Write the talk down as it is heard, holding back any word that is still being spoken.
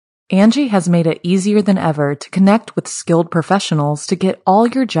Angie has made it easier than ever to connect with skilled professionals to get all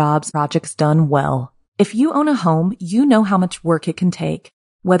your jobs projects done well. If you own a home, you know how much work it can take,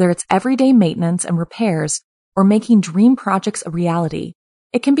 whether it's everyday maintenance and repairs or making dream projects a reality.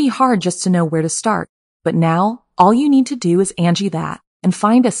 It can be hard just to know where to start, but now all you need to do is Angie that and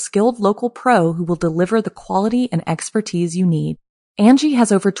find a skilled local pro who will deliver the quality and expertise you need. Angie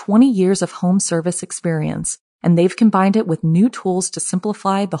has over 20 years of home service experience, and they've combined it with new tools to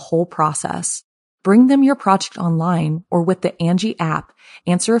simplify the whole process. Bring them your project online or with the Angie app,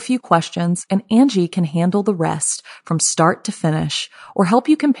 answer a few questions, and Angie can handle the rest from start to finish or help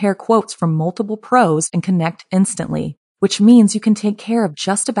you compare quotes from multiple pros and connect instantly, which means you can take care of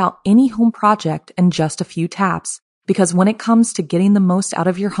just about any home project in just a few taps. Because when it comes to getting the most out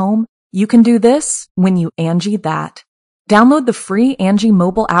of your home, you can do this when you Angie that. Download the free Angie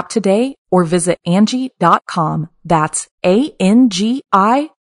mobile app today or visit Angie.com. That's ANGI.com.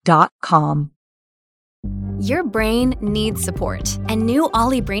 Your brain needs support, and new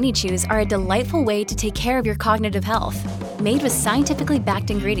Ollie Brainy Chews are a delightful way to take care of your cognitive health. Made with scientifically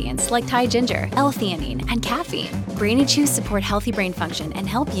backed ingredients like Thai ginger, L-theanine, and caffeine, Brainy Chews support healthy brain function and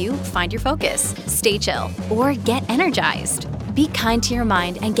help you find your focus, stay chill, or get energized. Be kind to your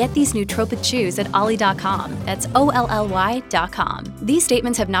mind and get these nootropic chews at ollie.com. That's OLLY.com. These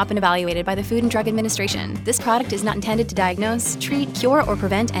statements have not been evaluated by the Food and Drug Administration. This product is not intended to diagnose, treat, cure, or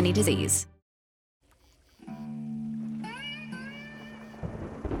prevent any disease.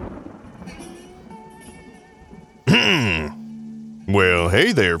 Well,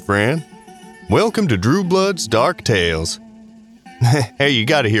 hey there, friend. Welcome to Drew Blood's Dark Tales. Hey, you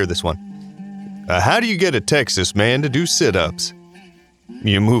gotta hear this one. How do you get a Texas man to do sit-ups?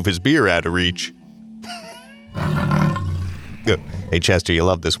 You move his beer out of reach. Hey, Chester, you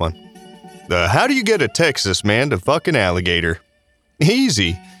love this one. How do you get a Texas man to fuck an alligator?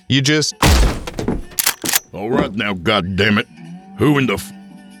 Easy. You just... All right now, goddammit. Who in the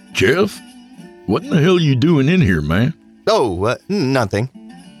Jeff? What in the hell you doing in here, man? Oh, nothing.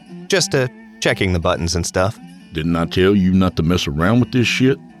 Just, checking the buttons and stuff. Didn't I tell you not to mess around with this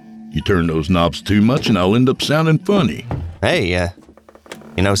shit? You turn those knobs too much and I'll end up sounding funny. Hey,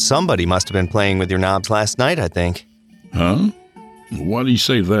 somebody must have been playing with your knobs last night, I think. Huh? Why do you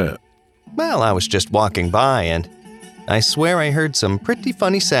say that? Well, I was just walking by and I swear I heard some pretty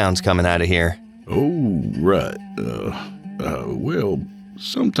funny sounds coming out of here. Oh, right. Well,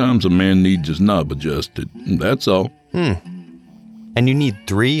 sometimes a man needs his knob adjusted. That's all. And you need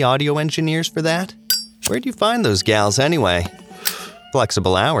 3 audio engineers for that? Where'd you find those gals anyway?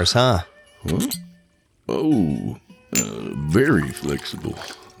 Flexible hours, huh? Huh? Oh, very flexible.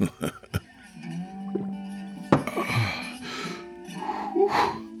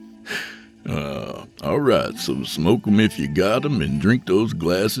 All right, so smoke 'em if you got 'em and drink those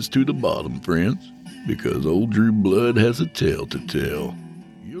glasses to the bottom, friends, because old Drew Blood has a tale to tell.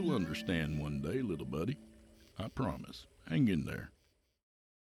 You'll understand one day, little buddy. I promise. Hang in there.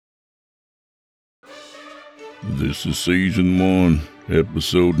 This is Season 1,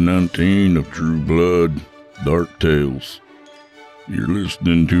 Episode 19 of Drew Blood, Dark Tales. You're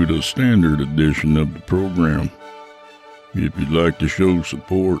listening to the standard edition of the program. If you'd like to show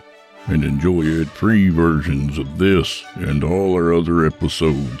support and enjoy ad-free versions of this and all our other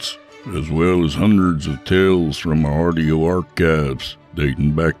episodes, as well as hundreds of tales from our audio archives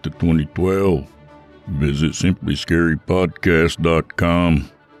dating back to 2012, visit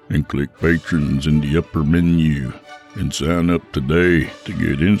simplyscarypodcast.com and click Patrons in the upper menu and sign up today to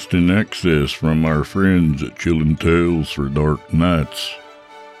get instant access from our friends at Chillin' Tales for Dark Nights.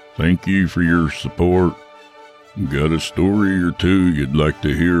 Thank you for your support. Got a story or two you'd like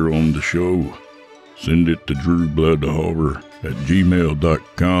to hear on the show? Send it to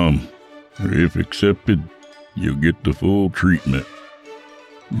drewbloodhorror@gmail.com. If accepted, you'll get the full treatment.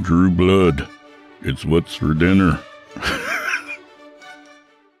 Drew Blood, it's what's for dinner.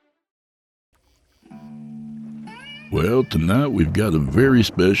 Well, tonight we've got a very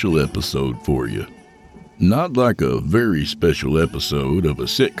special episode for you. Not like a very special episode of a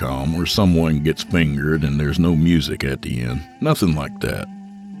sitcom where someone gets fingered and there's no music at the end. Nothing like that.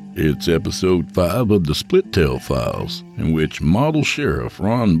 It's episode 5 of the Splittail Files, in which model sheriff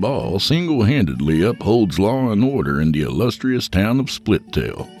Ron Ball single-handedly upholds law and order in the illustrious town of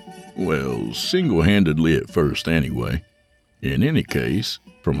Splittail. Well, single-handedly at first anyway. In any case,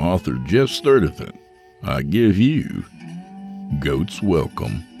 from author Jeff Sturdivant, I give you Goat's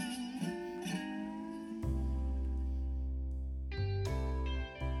Welcome.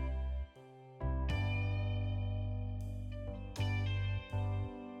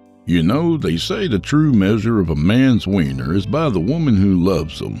 You know, they say the true measure of a man's wiener is by the woman who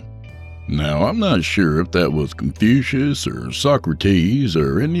loves him. Now, I'm not sure if that was Confucius or Socrates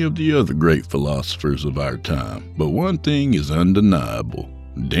or any of the other great philosophers of our time, but one thing is undeniable.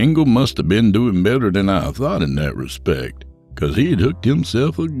 Dingle must have been doing better than I thought in that respect, 'cause he'd hooked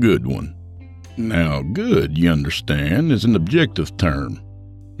himself a good one. Now, good, you understand, is an objective term.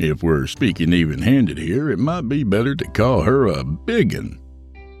 If we're speaking even-handed here, it might be better to call her a biggin.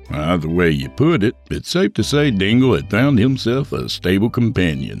 Either way you put it, it's safe to say Dingle had found himself a stable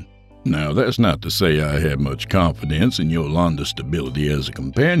companion. Now, that's not to say I have much confidence in Yolanda's stability as a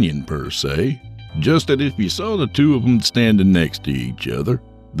companion per se, just that if you saw the two of them standing next to each other,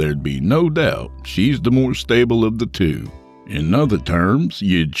 there'd be no doubt she's the more stable of the two. In other terms,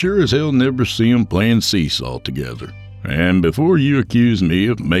 you'd sure as hell never see them playing seesaw together. And before you accuse me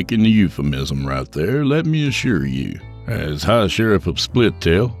of making a euphemism right there, let me assure you, as High Sheriff of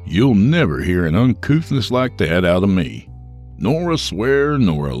Splittail, you'll never hear an uncouthness like that out of me. Nor a swear,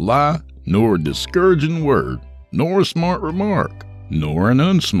 nor a lie, nor a discouraging word, nor a smart remark, nor an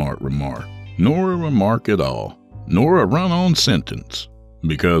unsmart remark, nor a remark at all, nor a run-on sentence.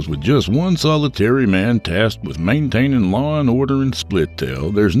 Because with just one solitary man tasked with maintaining law and order in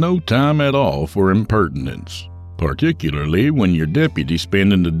Splittail, there's no time at all for impertinence, particularly when your deputy's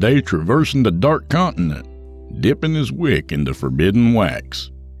spending the day traversing the Dark Continent, dipping his wick into forbidden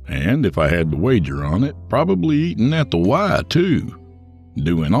wax. And if I had to wager on it, probably eating at the Y, too.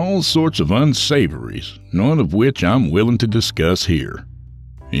 Doing all sorts of unsavories, none of which I'm willing to discuss here.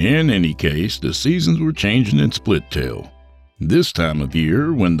 In any case, the seasons were changing in Splittail. This time of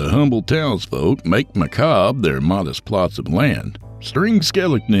year, when the humble townsfolk make macabre their modest plots of land, string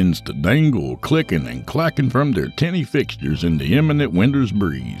skeletons to dangle clicking and clacking from their tinny fixtures in the imminent winter's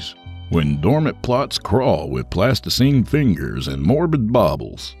breeze, when dormant plots crawl with plasticine fingers and morbid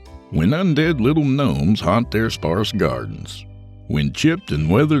baubles, when undead little gnomes haunt their sparse gardens, when chipped and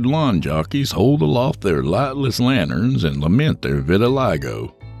weathered lawn jockeys hold aloft their lightless lanterns and lament their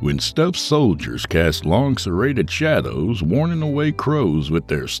vitiligo, when stuffed soldiers cast long serrated shadows warning away crows with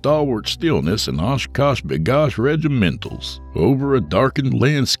their stalwart stillness and Oshkosh-Begosh regimentals, over a darkened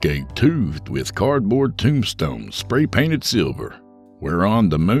landscape toothed with cardboard tombstones spray-painted silver, whereon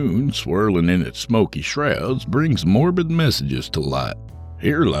the moon, swirling in its smoky shrouds, brings morbid messages to light.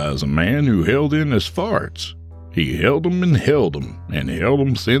 Here lies a man who held in his farts. He held 'em and held 'em, and held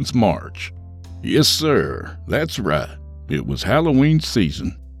 'em since March. Yes, sir, that's right. It was Halloween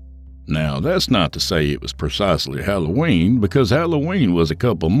season. Now, that's not to say it was precisely Halloween, because Halloween was a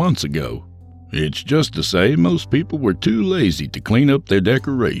couple months ago. It's just to say most people were too lazy to clean up their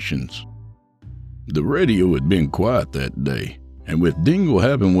decorations. The radio had been quiet that day, and with Dingle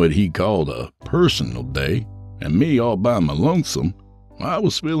having what he called a personal day, and me all by my lonesome, I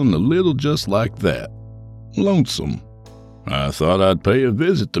was feeling a little just like that. Lonesome. I thought I'd pay a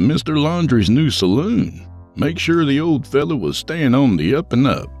visit to Mr. Laundry's new saloon. Make sure the old fella was staying on the up and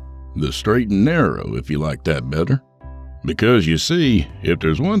up. The straight and narrow, if you like that better. Because you see, if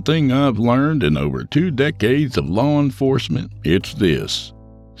there's one thing I've learned in over 2 decades of law enforcement, it's this.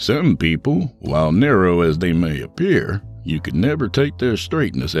 Some people, while narrow as they may appear, you can never take their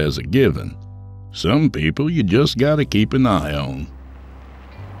straightness as a given. Some people you just gotta keep an eye on.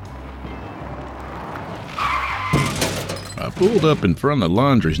 I pulled up in front of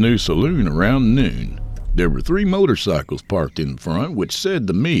Laundry's new saloon around noon. There were 3 motorcycles parked in front, which said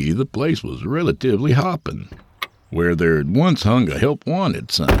to me the place was relatively hopping. Where there had once hung a help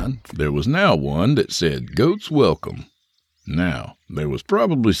wanted sign, there was now one that said goats welcome. Now, there was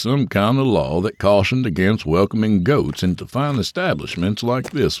probably some kind of law that cautioned against welcoming goats into fine establishments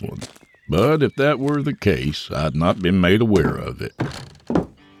like this one. But if that were the case, I'd not been made aware of it.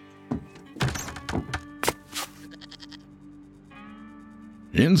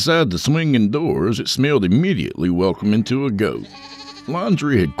 Inside the swinging doors, it smelled immediately welcoming to a goat.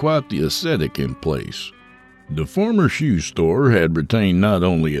 Laundry had quite the aesthetic in place. The former shoe store had retained not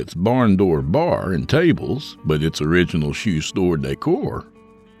only its barn door bar and tables, but its original shoe store decor.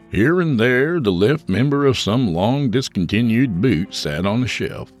 Here and there, the left member of some long discontinued boot sat on a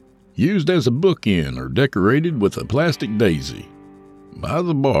shelf, used as a bookend or decorated with a plastic daisy. By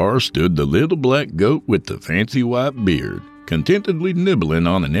the bar stood the little black goat with the fancy white beard, contentedly nibbling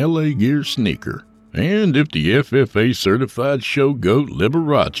on an L.A. Gear sneaker. And if the FFA certified show goat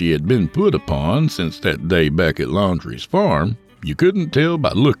Liberace had been put upon since that day back at Laundry's farm, you couldn't tell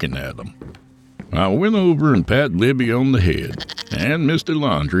by looking at him. I went over and pat Libby on the head, and Mr.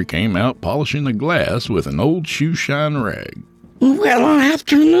 Laundry came out polishing a glass with an old shoe shine rag. Well,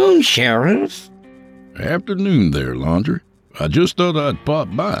 afternoon, Sheriff. Afternoon there, Laundry. I just thought I'd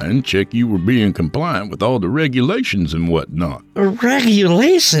pop by and check you were being compliant with all the regulations and whatnot.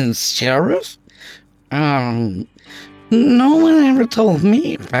 Regulations, Sheriff? No one ever told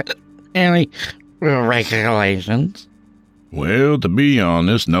me about any regulations. Well, to be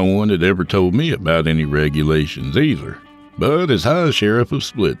honest, no one had ever told me about any regulations either. But as High Sheriff of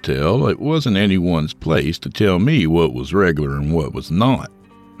Splittail, it wasn't anyone's place to tell me what was regular and what was not.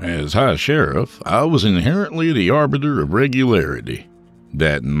 As High Sheriff, I was inherently the arbiter of regularity.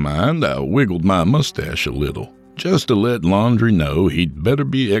 That in mind, I wiggled my mustache a little, just to let Laundrie know he'd better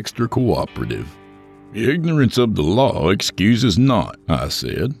be extra cooperative. Ignorance of the law excuses not, I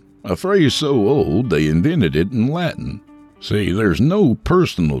said, a phrase so old they invented it in Latin. See, there's no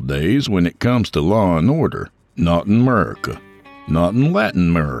personal days when it comes to law and order. Not in America. Not in Latin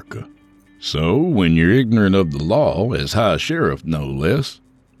America. So, when you're ignorant of the law, as High Sheriff no less,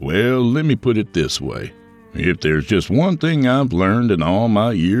 well, let me put it this way. If there's just one thing I've learned in all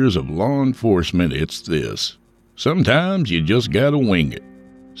my years of law enforcement, it's this. Sometimes you just gotta wing it.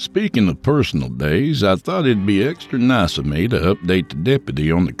 Speaking of personal days, I thought it'd be extra nice of me to update the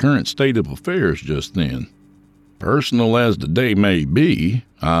deputy on the current state of affairs just then. Personal as the day may be,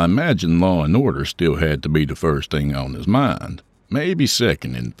 I imagine law and order still had to be the first thing on his mind. Maybe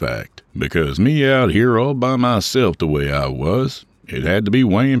second, in fact, because me out here all by myself the way I was, it had to be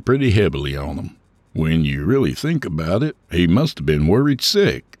weighing pretty heavily on him. When you really think about it, he must have been worried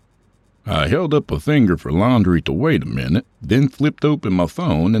sick. I held up a finger for Laundrie to wait a minute, then flipped open my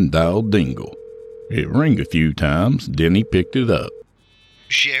phone and dialed Dingle. It rang a few times, then he picked it up.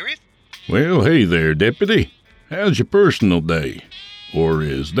 Sheriff? Well, hey there, deputy. How's your personal day? Or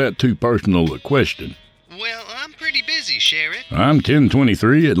is that too personal a question? Well, I'm pretty busy, Sheriff. I'm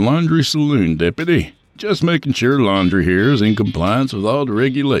 1023 at Laundrie Saloon, deputy. Just making sure Laundrie here is in compliance with all the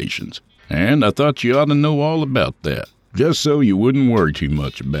regulations. And I thought you ought to know all about that, just so you wouldn't worry too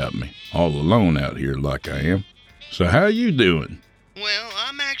much about me, all alone out here like I am. So how you doing? Well,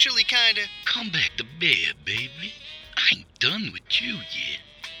 I'm actually kinda... Come back to bed, baby. I ain't done with you yet.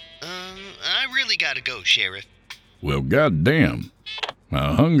 I really gotta go, Sheriff. Well, goddamn.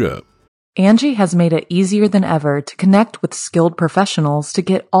 I hung up. Angie has made it easier than ever to connect with skilled professionals to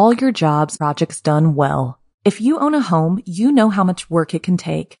get all your jobs projects done well. If you own a home, you know how much work it can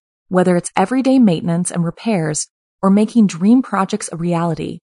take, whether it's everyday maintenance and repairs or making dream projects a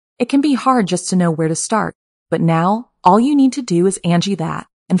reality. It can be hard just to know where to start, but now all you need to do is Angie that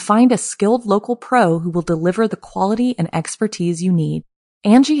and find a skilled local pro who will deliver the quality and expertise you need.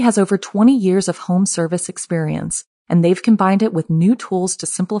 Angie has over 20 years of home service experience, and they've combined it with new tools to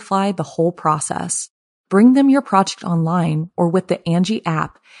simplify the whole process. Bring them your project online or with the Angie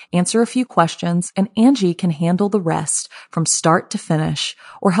app, answer a few questions, and Angie can handle the rest from start to finish,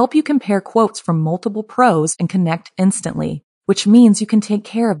 or help you compare quotes from multiple pros and connect instantly, which means you can take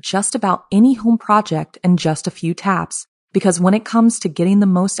care of just about any home project in just a few taps. Because when it comes to getting the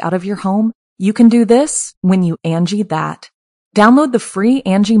most out of your home, you can do this when you Angie that. Download the free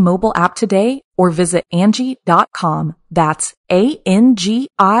Angie mobile app today or visit Angie.com. That's ANGI.com.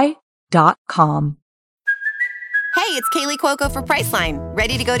 Hey, it's Kaylee Cuoco for Priceline.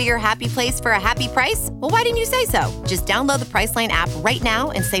 Ready to go to your happy place for a happy price? Well, why didn't you say so? Just download the Priceline app right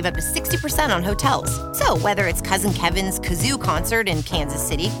now and save up to 60% on hotels. So whether it's Cousin Kevin's Kazoo Concert in Kansas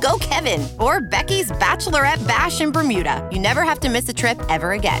City, go Kevin, or Becky's Bachelorette Bash in Bermuda, you never have to miss a trip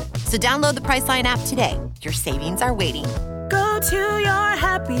ever again. So download the Priceline app today. Your savings are waiting. Go to your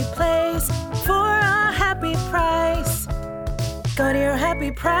happy place for a happy price. Go to your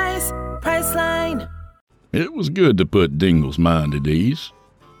happy price, Priceline. It was good to put Dingle's mind at ease.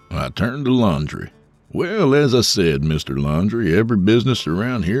 I turned to Laundrie. Well, as I said, Mr. Laundrie, every business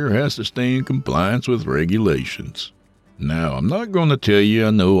around here has to stay in compliance with regulations. Now, I'm not going to tell you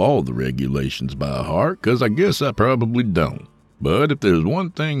I know all the regulations by heart, because I guess I probably don't. But if there's one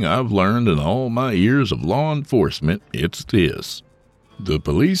thing I've learned in all my years of law enforcement, it's this. The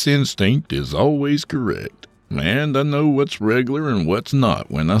police instinct is always correct, and I know what's regular and what's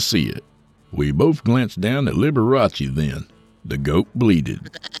not when I see it. We both glanced down at Liberace then. The goat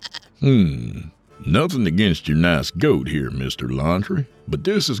bleated. Nothing against your nice goat here, Mr. Laundrie, but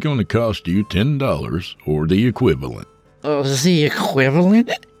this is going to cost you $10 or the equivalent. The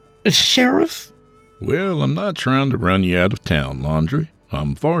equivalent? Sheriff? Well, I'm not trying to run you out of town, Laundrie.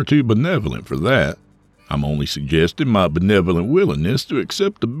 I'm far too benevolent for that. I'm only suggesting my benevolent willingness to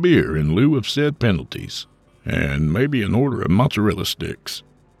accept a beer in lieu of said penalties. And maybe an order of mozzarella sticks.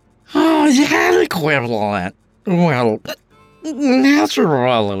 Oh, that equivalent. Well,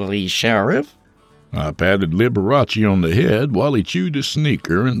 naturally, Sheriff. I patted Liberace on the head while he chewed his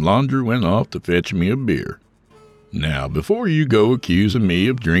sneaker, and Laundrie went off to fetch me a beer. Now, before you go accusing me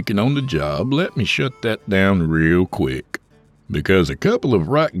of drinking on the job, let me shut that down real quick. Because a couple of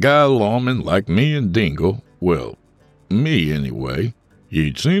right guy lawmen like me and Dingle, well, me anyway,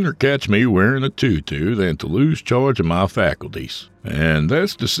 you'd sooner catch me wearing a tutu than to lose charge of my faculties. And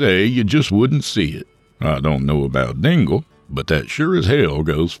that's to say, you just wouldn't see it. I don't know about Dingle, but that sure as hell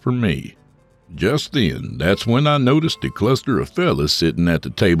goes for me. Just then, that's when I noticed a cluster of fellas sitting at the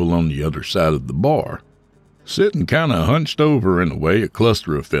table on the other side of the bar. Sitting kinda hunched over in a way a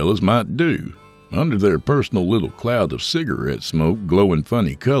cluster of fellas might do, under their personal little cloud of cigarette smoke glowing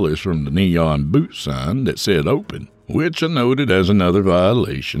funny colors from the neon boot sign that said open, which I noted as another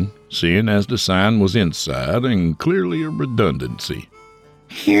violation, seeing as the sign was inside and clearly a redundancy.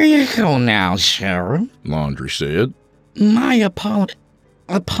 Here you go now, Sheriff, Laundry said. My apology.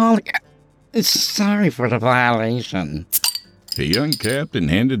 Sorry for the violation. He uncapped and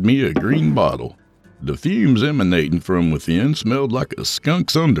handed me a green bottle. The fumes emanating from within smelled like a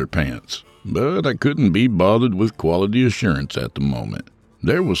skunk's underpants, but I couldn't be bothered with quality assurance at the moment.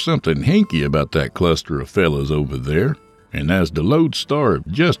 There was something hinky about that cluster of fellas over there, and as the lodestar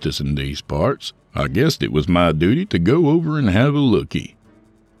of justice in these parts, I guessed it was my duty to go over and have a looky.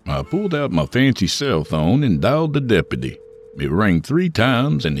 I pulled out my fancy cell phone and dialed the deputy. It rang 3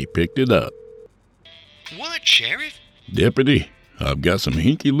 times and he picked it up. What, Sheriff? Deputy, I've got some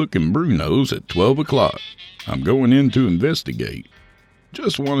hinky-looking Brunos at 12 o'clock. I'm going in to investigate.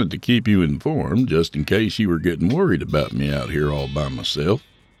 Just wanted to keep you informed just in case you were getting worried about me out here all by myself.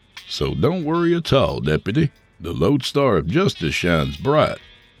 So don't worry at all, Deputy. The lodestar of justice shines bright.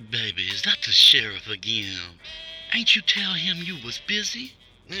 Baby, is that the sheriff again? Ain't you tell him you was busy?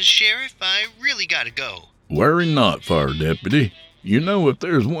 Sheriff, I really gotta go. Worry not, Fire Deputy. You know, if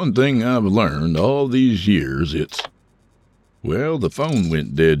there's one thing I've learned all these years, it's... Well, the phone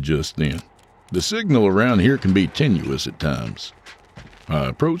went dead just then. The signal around here can be tenuous at times. I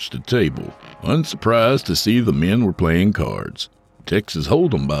approached the table, unsurprised to see the men were playing cards. Texas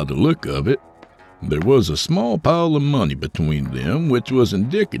Hold'em by the look of it. There was a small pile of money between them, which was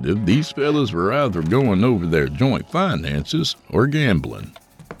indicative these fellas were either going over their joint finances or gambling.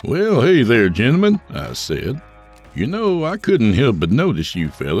 Well, hey there, gentlemen, I said. You know, I couldn't help but notice you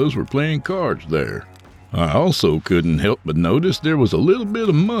fellas were playing cards there. I also couldn't help but notice there was a little bit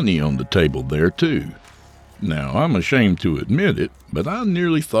of money on the table there, too. Now, I'm ashamed to admit it, but I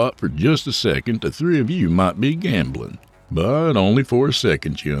nearly thought for just a second the 3 of you might be gambling. But only for a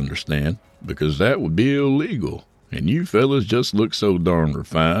second, you understand, because that would be illegal, and you fellas just look so darn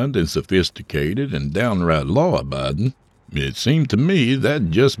refined and sophisticated and downright law-abiding. It seemed to me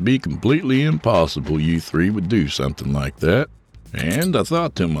that'd just be completely impossible you 3 would do something like that. And I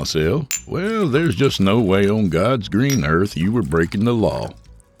thought to myself, well, there's just no way on God's green earth you were breaking the law.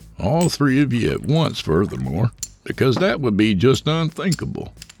 All 3 of you at once, furthermore, because that would be just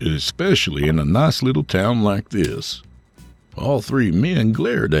unthinkable, especially in a nice little town like this. All 3 men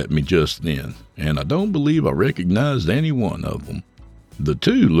glared at me just then, and I don't believe I recognized any one of them. The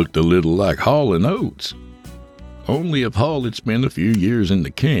 2 looked a little like Hall and Oates. Only if Hall had spent a few years in the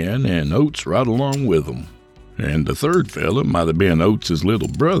can and Oates right along with him. And the 3rd fella might have been Oates' little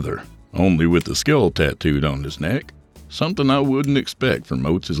brother, only with the skull tattooed on his neck. Something I wouldn't expect from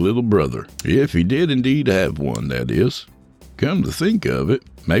Oates' little brother, if he did indeed have one, that is. Come to think of it,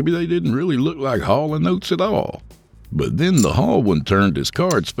 maybe they didn't really look like Hall and Oates at all. But then the Hall one turned his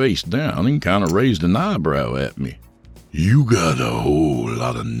cards face down and kind of raised an eyebrow at me. "You got a whole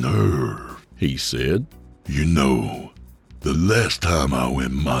lot of nerve," he said. "You know, the last time I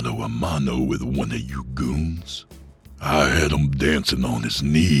went mano a mano with one of you goons, I had him dancing on his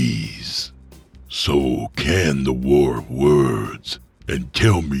knees. So can the war of words and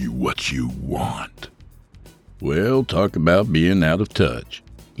tell me what you want." Well, talk about being out of touch.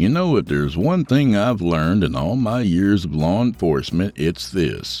 You know, if there's one thing I've learned in all my years of law enforcement, it's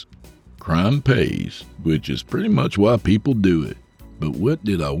this. Crime pays, which is pretty much why people do it. But what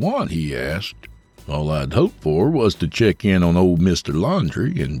did I want, he asked. All I'd hoped for was to check in on old Mr.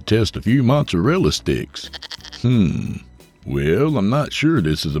 Laundry and test a few mozzarella sticks. Well, I'm not sure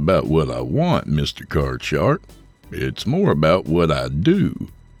this is about what I want, Mr. Card Shark. It's more about what I do.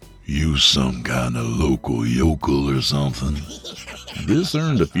 "You some kind of local yokel or something?" This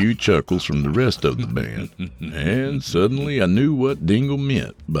earned a few chuckles from the rest of the band, and suddenly I knew what Dingle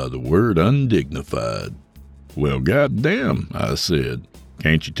meant by the word undignified. "Well, goddamn," I said.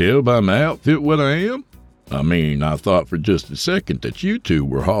 "Can't you tell by my outfit what I am? I mean, I thought for just a second that you 2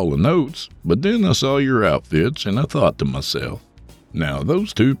 were Hall and Oates, but then I saw your outfits and I thought to myself, now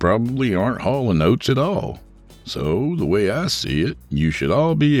those 2 probably aren't Hall and Oates at all. So, the way I see it, you should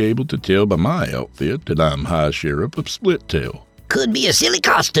all be able to tell by my outfit that I'm High Sheriff of Splittail. Could be a silly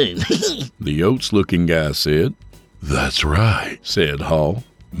costume. The oats-looking guy said. That's right, said Hall.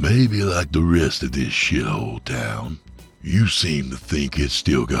 Maybe like the rest of this shithole town, you seem to think it's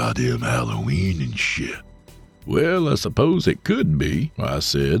still goddamn Halloween and shit. Well, I suppose it could be, I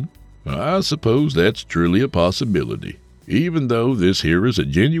said. I suppose that's truly a possibility, even though this here is a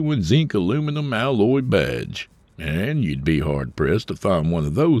genuine zinc aluminum alloy badge, and you'd be hard-pressed to find one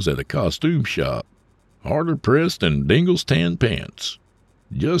of those at a costume shop. Harder pressed than Dingle's tan pants.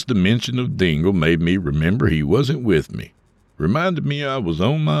 Just the mention of Dingle made me remember he wasn't with me. Reminded me I was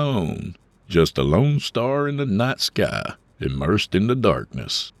on my own, just a lone star in the night sky, immersed in the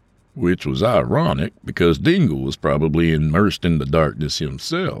darkness. Which was ironic, because Dingle was probably immersed in the darkness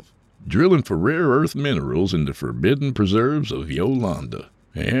himself, drilling for rare earth minerals in the forbidden preserves of Yolanda.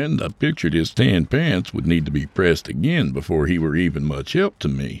 And I pictured his tan pants would need to be pressed again before he were even much help to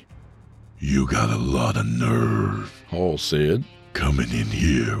me. You got a lot of nerve, Hall said, coming in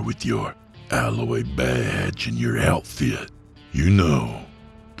here with your alloy badge and your outfit. You know,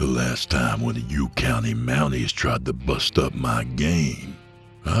 the last time one of you county mounties tried to bust up my game,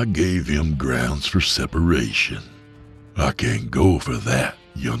 I gave him grounds for separation. I can't go for that,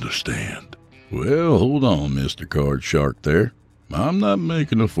 you understand? Well, hold on, Mr. Card Shark there. I'm not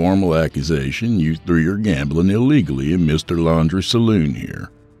making a formal accusation you threw your gambling illegally in Mr. Laundry's saloon here.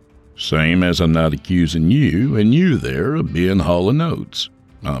 Same as I'm not accusing you and you there of being Hall & Oates.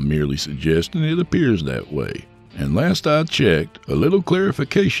 I'm merely suggesting it appears that way. And last I checked, a little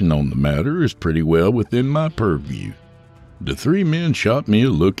clarification on the matter is pretty well within my purview. The three men shot me a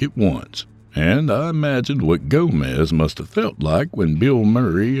look at once, and I imagined what Gomez must have felt like when Bill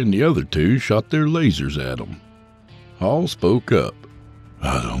Murray and the other two shot their lasers at him. Hall spoke up.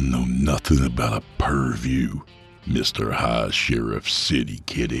 I don't know nothing about a purview, Mr. High Sheriff City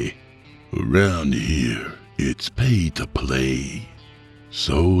Kitty. Around here, it's pay to play.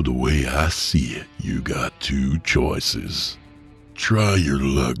 So the way I see it, you got two choices. Try your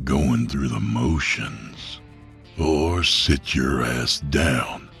luck going through the motions, or sit your ass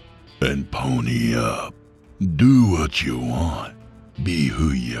down and pony up. Do what you want, be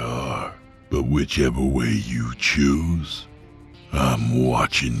who you are, but whichever way you choose, I'm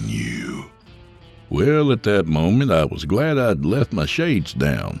watching you. Well, at that moment, I was glad I'd left my shades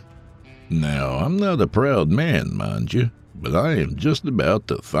down. Now, I'm not a proud man, mind you, but I am just about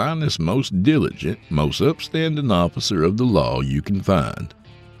the finest, most diligent, most upstanding officer of the law you can find.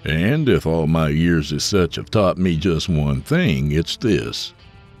 And if all my years as such have taught me just one thing, it's this.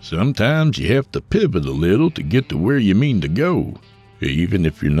 Sometimes you have to pivot a little to get to where you mean to go, even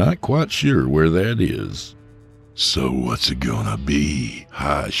if you're not quite sure where that is. So what's it gonna be,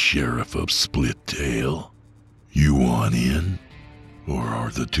 High Sheriff of Splittail? You want in? Or are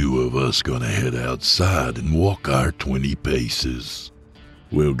the two of us gonna head outside and walk our 20 paces?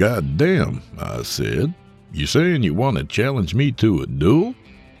 Well, goddamn, I said. You saying you want to challenge me to a duel?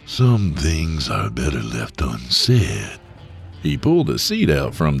 Some things are better left unsaid. He pulled a seat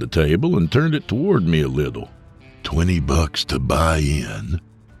out from the table and turned it toward me a little. $20 to buy in,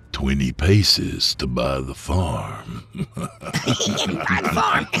 20 paces to buy the farm.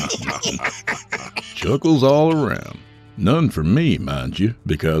 Chuckles all around. None for me, mind you,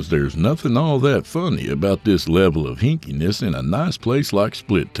 because there's nothing all that funny about this level of hinkiness in a nice place like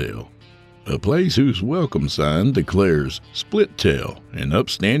Splittail. A place whose welcome sign declares Splittail, an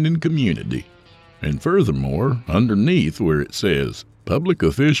upstanding community. And furthermore, underneath where it says, public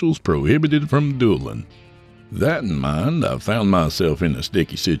officials prohibited from dueling. That in mind, I found myself in a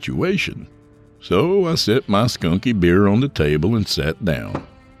sticky situation. So I set my skunky beer on the table and sat down.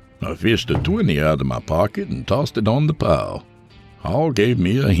 I fished a 20 out of my pocket and tossed it on the pile. Hall gave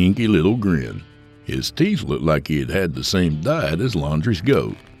me a hinky little grin. His teeth looked like he had had the same diet as Laundry's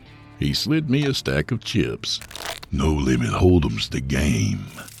goat. He slid me a stack of chips. No limit hold'em's the game.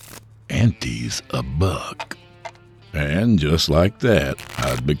 Ante's a buck. And just like that,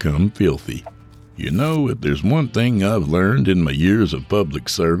 I'd become filthy. You know, if there's one thing I've learned in my years of public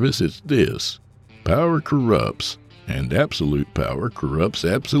service, it's this. Power corrupts. And absolute power corrupts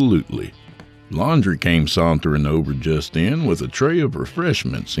absolutely. Laundry came sauntering over just then with a tray of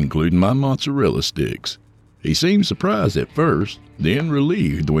refreshments, including my mozzarella sticks. He seemed surprised at first, then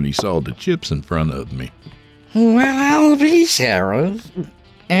relieved when he saw the chips in front of me. Well, I'll be, Sheriff.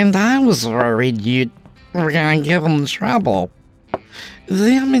 And I was worried you were gonna give them trouble.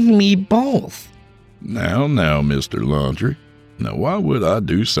 Them and me both. Now, Mr. Laundry. Now, why would I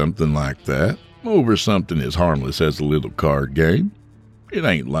do something like that? Over something as harmless as a little card game? It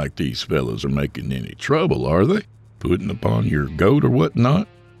ain't like these fellas are making any trouble, are they? Putting upon your goat or whatnot?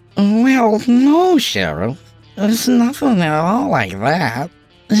 Well, no, Sheriff. It's nothing at all like that.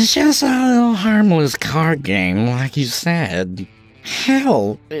 It's just a little harmless card game, like you said.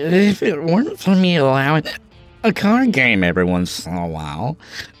 Hell, if it weren't for me allowing a card game every once in a while,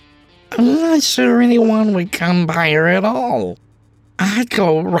 I'm not sure anyone would come by here at all. I'd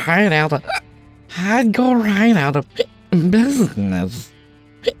go right out of business.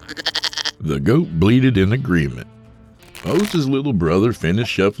 The goat bleated in agreement. Oates' little brother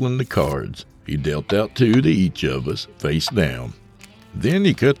finished shuffling the cards. He dealt out 2 to each of us, face down. Then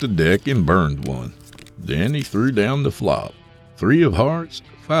he cut the deck and burned one. Then he threw down the flop. 3 of hearts,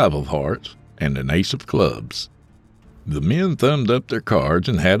 5 of hearts, and an ace of clubs. The men thumbed up their cards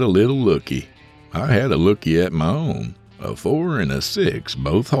and had a little looky. I had a looky at my own. A 4 and a 6,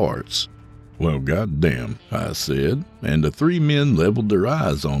 both hearts. Well, goddamn, I said, and the 3 men leveled their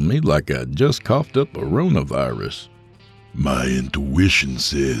eyes on me like I'd just coughed up coronavirus. My intuition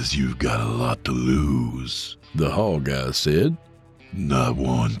says you've got a lot to lose, the hall guy said. Not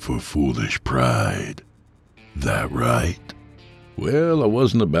one for foolish pride. That right? Well, I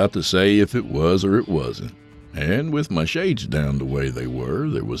wasn't about to say if it was or it wasn't. And with my shades down the way they were,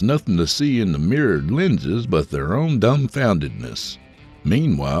 there was nothing to see in the mirrored lenses but their own dumbfoundedness.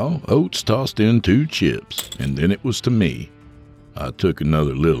 Meanwhile, Oates tossed in 2 chips, and then it was to me. I took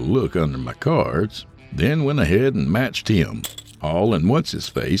another little look under my cards, then went ahead and matched him. Hall and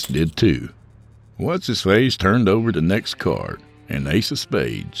What's-His-Face did too. What's-His-Face turned over the next card, an ace of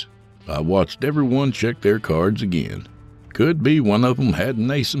spades. I watched everyone check their cards again. Could be one of them had an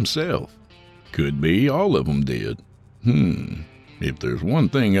ace himself. Could be all of them did. If there's one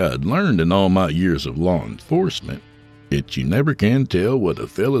thing I'd learned in all my years of law enforcement, it's you never can tell what a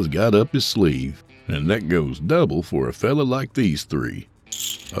fella's got up his sleeve, and that goes double for a fella like these 3.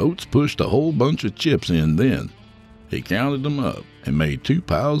 Oates pushed a whole bunch of chips in then. He counted them up and made 2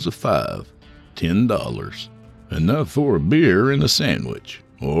 piles of 5, $10. Enough for a beer and a sandwich,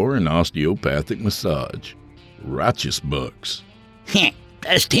 or an osteopathic massage. Righteous bucks.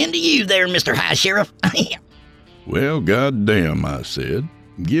 That's 10 to you there, Mr. High Sheriff. Well, goddamn, I said.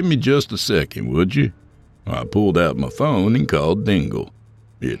 Give me just a second, would you? I pulled out my phone and called Dingle.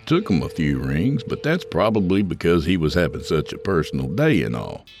 It took him a few rings, but that's probably because he was having such a personal day and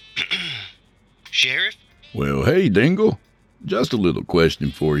all. Sheriff? Well, hey, Dingle. Just a little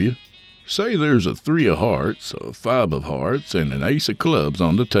question for you. Say there's a 3 of hearts, a 5 of hearts, and an ace of clubs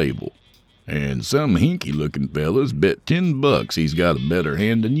on the table. And some hinky-looking fellas bet $10 he's got a better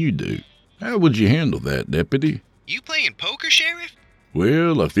hand than you do. How would you handle that, Deputy? You playing poker, Sheriff?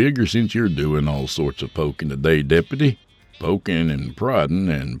 Well, I figure since you're doing all sorts of poking today, Deputy, poking and prodding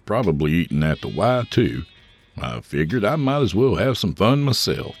and probably eating at the Y, too, I figured I might as well have some fun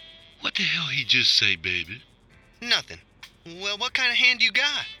myself. What the hell he just say, baby? Nothing. Well, what kind of hand you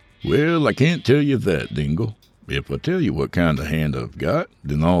got? Well, I can't tell you that, Dingle. If I tell you what kind of hand I've got,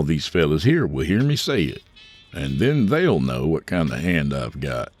 then all these fellas here will hear me say it. And then they'll know what kind of hand I've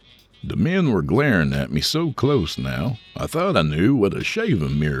got. The men were glaring at me so close now, I thought I knew what a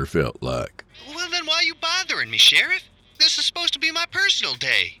shaving mirror felt like. Well, then why are you bothering me, Sheriff? This is supposed to be my personal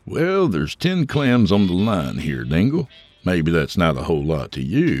day. Well, there's 10 clams on the line here, Dingle. Maybe that's not a whole lot to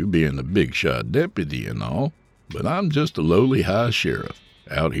you, being a big-shot deputy and all, but I'm just a lowly high sheriff,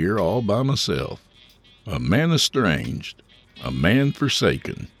 out here all by myself. A man estranged, a man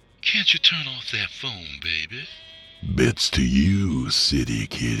forsaken. Can't you turn off that phone, baby? Bets to you, city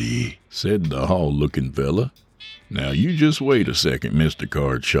kitty, said the hall-looking fella. Now you just wait a second, Mr.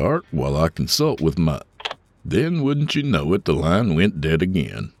 Card Shark, while I consult with my... Then, wouldn't you know it, the line went dead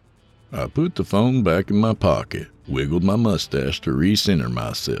again. I put the phone back in my pocket, wiggled my mustache to recenter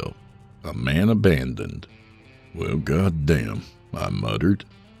myself. A man abandoned. Well, goddamn, I muttered.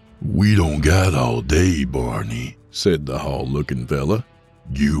 We don't got all day, Barney, said the hall-looking fella.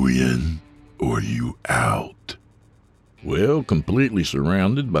 You in or you out? Well, completely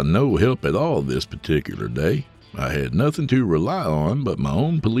surrounded by no help at all this particular day, I had nothing to rely on but my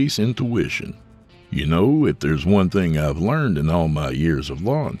own police intuition. You know, if there's one thing I've learned in all my years of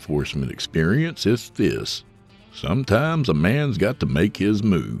law enforcement experience, it's this. Sometimes a man's got to make his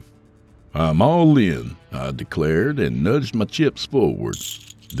move. I'm all in, I declared, and nudged my chips forward.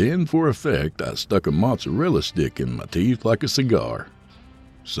 Then, for effect, I stuck a mozzarella stick in my teeth like a cigar.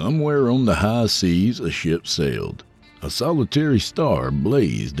 Somewhere on the high seas a ship sailed. A solitary star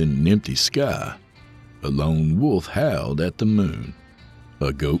blazed in an empty sky. A lone wolf howled at the moon.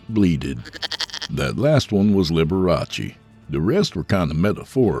 A goat bleated. That last one was Liberace. The rest were kind of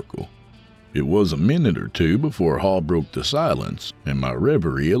metaphorical. It was a minute or two before Hall broke the silence, and my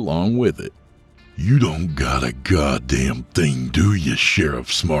reverie along with it. You don't got a goddamn thing, do you,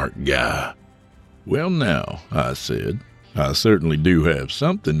 Sheriff Smart Guy? Well now, I said, I certainly do have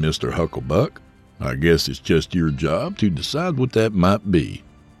something, Mr. Hucklebuck. I guess it's just your job to decide what that might be.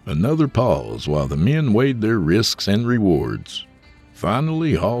 Another pause while the men weighed their risks and rewards.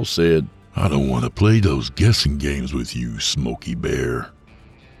 Finally, Hall said, I don't want to play those guessing games with you, Smokey Bear.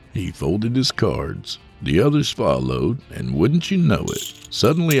 He folded his cards. The others followed, and wouldn't you know it,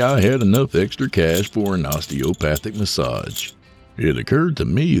 suddenly I had enough extra cash for an osteopathic massage. It occurred to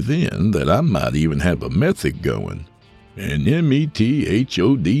me then that I might even have a method going. An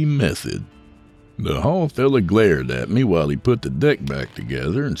METHOD method. The Hall fella glared at me while he put the deck back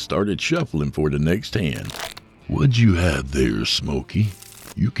together and started shuffling for the next hand. What'd you have there, Smokey?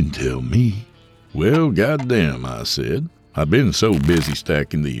 You can tell me. Well, goddamn, I said. I've been so busy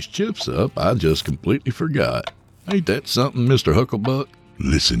stacking these chips up, I just completely forgot. Ain't that something, Mr. Hucklebuck?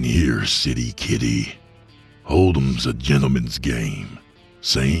 Listen here, city kitty. Hold'em's a gentleman's game,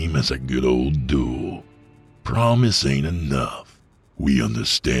 same as a good old duel. Promise ain't enough. We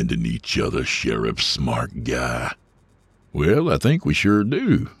understandin' each other, Sheriff Smart Guy. Well, I think we sure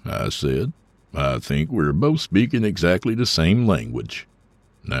do, I said. I think we're both speaking exactly the same language.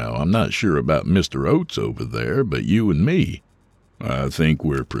 Now, I'm not sure about Mr. Oates over there, but you and me, I think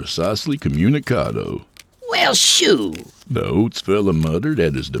we're precisely communicado. Well, shoo! The Oates fella muttered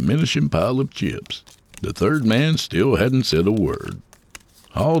at his diminishing pile of chips. The third man still hadn't said a word.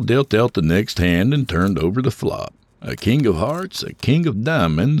 Hall dealt out the next hand and turned over the flop. A king of hearts, a king of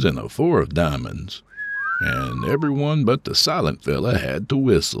diamonds, and a 4 of diamonds. And everyone but the silent fella had to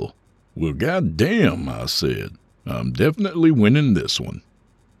whistle. Well, goddamn, I said. I'm definitely winning this one.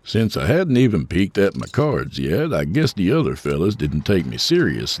 Since I hadn't even peeked at my cards yet, I guess the other fellas didn't take me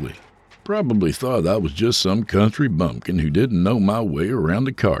seriously. Probably thought I was just some country bumpkin who didn't know my way around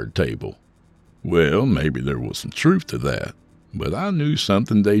the card table. Well, maybe there was some truth to that, but I knew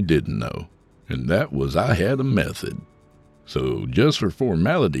something they didn't know, and that was I had a method. So just for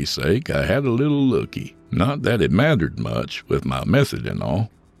formality's sake, I had a little looky. Not that it mattered much with my method and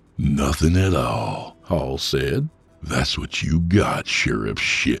all. Nothing at all, Hall said. That's what you got, Sheriff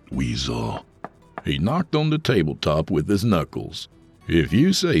Shitweasel. He knocked on the tabletop with his knuckles. If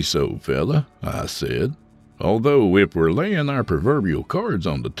you say so, fella, I said. Although if we're laying our proverbial cards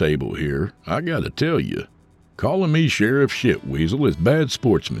on the table here, I gotta tell you, calling me Sheriff Shitweasel is bad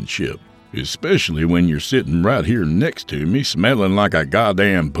sportsmanship, especially when you're sitting right here next to me smelling like a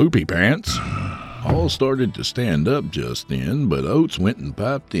goddamn poopy pants. Hall started to stand up just then, but Oates went and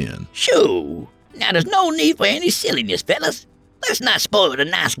piped in. Shoo! Now there's no need for any silliness, fellas. Let's not spoil the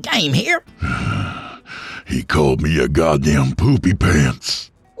nice game here. He called me a goddamn poopy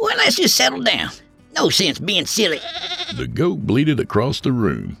pants. Well, let's just settle down. No sense being silly. The goat bleated across the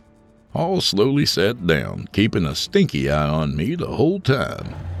room. Hall slowly sat down, keeping a stinky eye on me the whole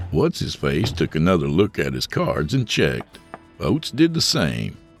time. What's-his-face took another look at his cards and checked. Oates did the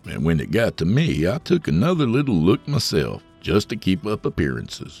same, and when it got to me, I took another little look myself, just to keep up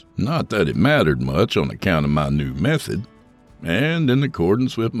appearances. Not that it mattered much on account of my new method. And in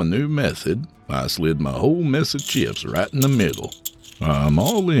accordance with my new method, I slid my whole mess of chips right in the middle. I'm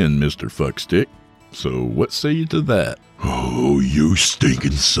all in, Mr. Fuckstick. So what say you to that? Oh, you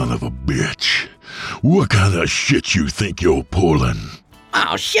stinking son of a bitch. What kind of shit you think you're pulling?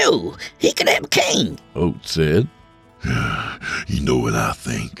 Oh, shoo! He could have a king, Oates said. You know what I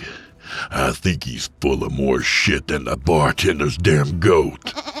think? I think he's full of more shit than the bartender's damn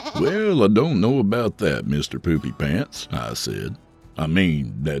goat. Well, I don't know about that, Mr. Poopy Pants, I said. I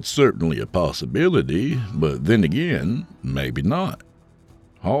mean, that's certainly a possibility, but then again, maybe not.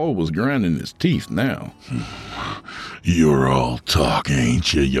 Hall was grinding his teeth now. You're all talk,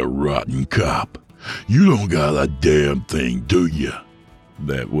 ain't you rotten cop? You don't got a damn thing, do you?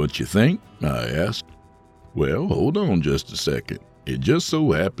 That what you think? I asked. Well, hold on just a second. It just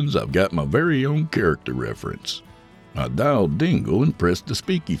so happens I've got my very own character reference. I dialed Dingle and pressed the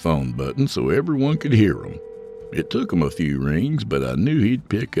speakyphone button so everyone could hear him. It took him a few rings, but I knew he'd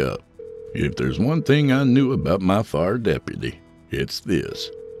pick up. If there's one thing I knew about my fire deputy, it's this.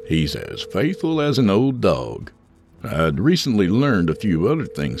 He's as faithful as an old dog. I'd recently learned a few other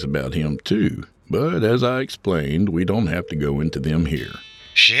things about him, too, but as I explained, we don't have to go into them here.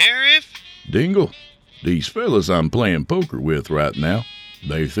 Sheriff? Dingle, these fellas I'm playing poker with right now,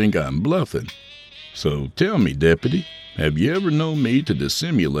 they think I'm bluffing. So tell me, Deputy, have you ever known me to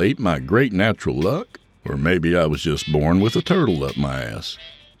dissimulate my great natural luck? Or maybe I was just born with a turtle up my ass.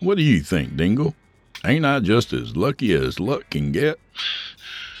 What do you think, Dingle? Ain't I just as lucky as luck can get?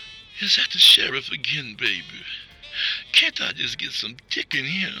 Is that the sheriff again, baby? Can't I just get some dick in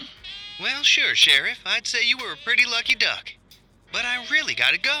here? Well, sure, Sheriff. I'd say you were a pretty lucky duck. But I really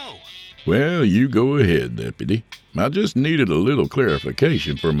gotta go. Well, you go ahead, Deputy. I just needed a little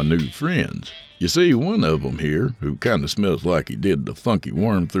clarification for my new friends. You see, one of them here, who kind of smells like he did the funky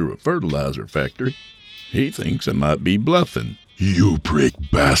worm through a fertilizer factory, he thinks I might be bluffing. You prick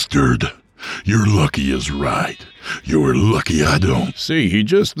bastard. You're lucky is right. You're lucky I don't. See, he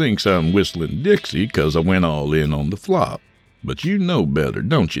just thinks I'm whistling Dixie 'cause I went all in on the flop. But you know better,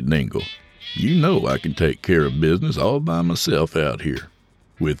 don't you, Dingle? You know I can take care of business all by myself out here.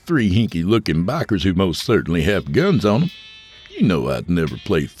 With 3 hinky-looking bikers who most certainly have guns on them. You know I'd never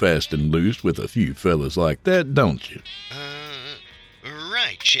play fast and loose with a few fellas like that, don't you?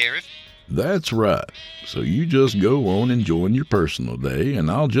 Right, Sheriff. That's right. So you just go on enjoying your personal day,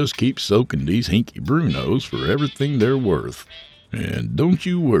 and I'll just keep soaking these hinky Brunos for everything they're worth. And don't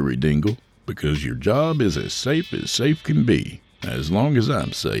you worry, Dingle, because your job is as safe can be. As long as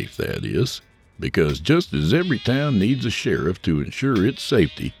I'm safe, that is. Because just as every town needs a sheriff to ensure its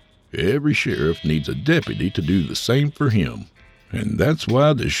safety, every sheriff needs a deputy to do the same for him. And that's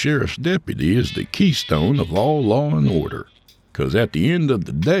why the sheriff's deputy is the keystone of all law and order. 'Cause at the end of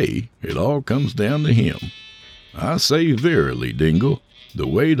the day, it all comes down to him. I say verily, Dingle, the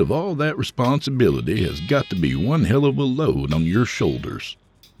weight of all that responsibility has got to be one hell of a load on your shoulders.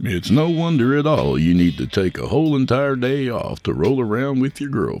 It's no wonder at all you need to take a whole entire day off to roll around with your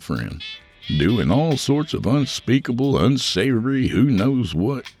girlfriend, doing all sorts of unspeakable, unsavory, who knows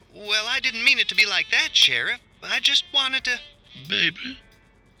what. Well, I didn't mean it to be like that, Sheriff. I just wanted to... Baby,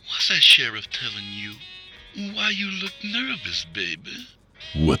 what's that sheriff telling you? Why you look nervous, baby?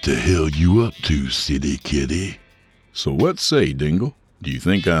 What the hell you up to, city kitty? So what say, Dingle? Do you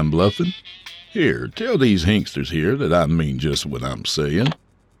think I'm bluffing? Here, tell these hinksters here that I mean just what I'm saying.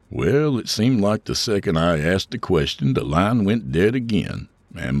 Well, it seemed like the second I asked the question, the line went dead again,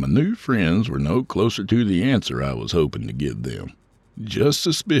 and my new friends were no closer to the answer I was hoping to give them. Just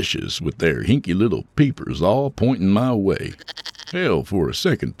suspicious, with their hinky little peepers all pointing my way. Hell, for a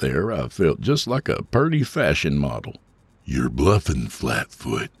second there, I felt just like a purty fashion model. You're bluffing,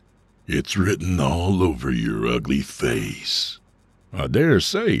 Flatfoot. It's written all over your ugly face. I dare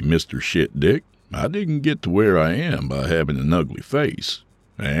say, Mr. Shitdick, I didn't get to where I am by having an ugly face.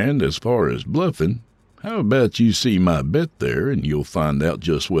 And as far as bluffing, how about you see my bet there and you'll find out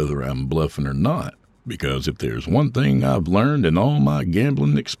just whether I'm bluffing or not. Because if there's one thing I've learned in all my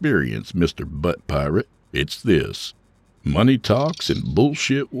gambling experience, Mr. Butt Pirate, it's this. Money talks and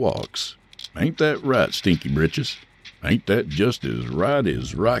bullshit walks. Ain't that right, Stinky Britches? Ain't that just as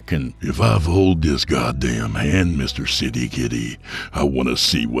right can... If I hold this goddamn hand, Mr. City Kitty, I want to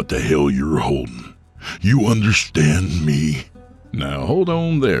see what the hell you're holding. You understand me? Now hold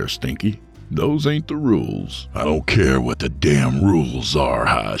on there, Stinky. Those ain't the rules. I don't care what the damn rules are,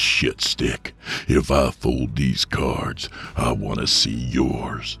 high shit stick. If I fold these cards, I want to see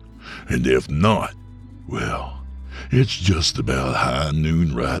yours. And if not, well... It's just about high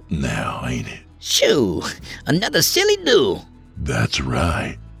noon right now, ain't it? Shoo! Another silly do. That's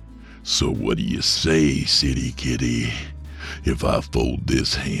right. So what do you say, City Kitty? If I fold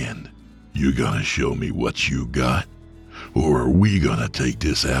this hand, you gonna show me what you got? Or are we gonna take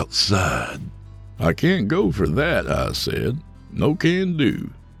this outside? I can't go for that, I said. No can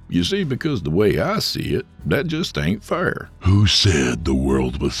do. You see, because the way I see it, that just ain't fair. Who said the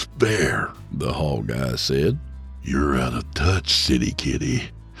world was fair? The hall guy said. You're out of touch, City Kitty,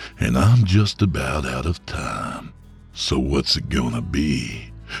 and I'm just about out of time. So what's it gonna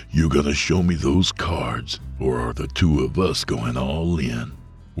be? You gonna show me those cards, or are the two of us going all in?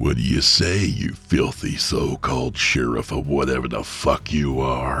 What do you say, you filthy so-called sheriff of whatever the fuck you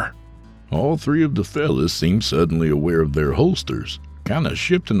are? All 3 of the fellas seemed suddenly aware of their holsters, kind of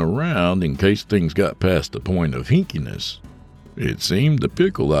shifting around in case things got past the point of hinkiness. It seemed the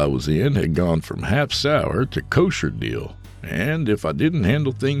pickle I was in had gone from half sour to kosher deal, and if I didn't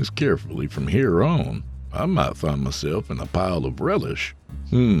handle things carefully from here on, I might find myself in a pile of relish.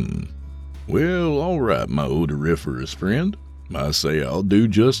 Well, all right, my odoriferous friend. I say I'll do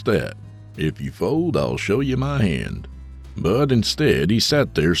just that. If you fold, I'll show you my hand. But instead, he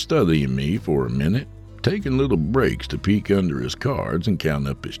sat there studying me for a minute, taking little breaks to peek under his cards and count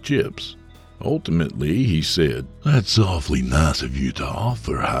up his chips. Ultimately, he said, That's awfully nice of you to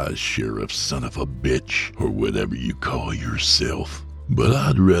offer, High Sheriff son of a bitch, or whatever you call yourself. But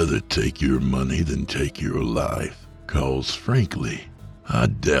I'd rather take your money than take your life, 'cause frankly, I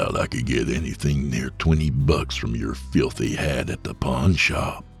doubt I could get anything near $20 from your filthy hat at the pawn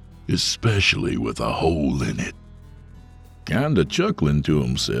shop, especially with a hole in it. Kinda chuckling to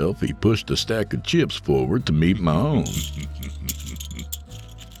himself, he pushed a stack of chips forward to meet my own.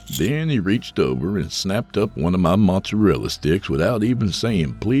 Then he reached over and snapped up one of my mozzarella sticks without even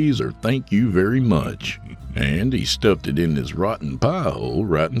saying please or thank you very much. And he stuffed it in his rotten pie hole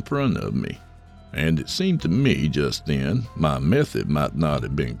right in front of me. And it seemed to me just then my method might not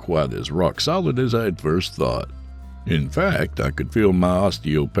have been quite as rock solid as I had first thought. In fact, I could feel my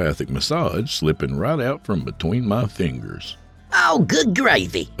osteopathic massage slipping right out from between my fingers. Oh, good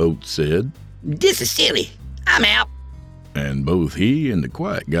gravy, Oates said. This is silly. I'm out. And both he and the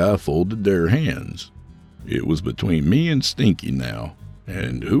quiet guy folded their hands. It was between me and Stinky now,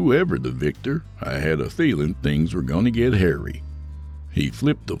 and whoever the victor, I had a feeling things were going to get hairy. He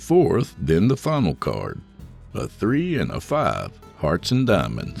flipped the fourth, then the final card, a 3 and a 5, hearts and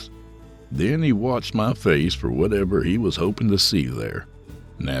diamonds. Then he watched my face for whatever he was hoping to see there.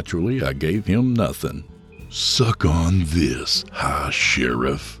 Naturally, I gave him nothing. Suck on this, High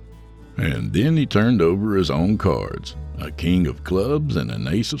Sheriff. And then he turned over his own cards, a king of clubs and an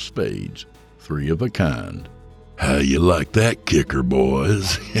ace of spades, 3 of a kind. How you like that kicker,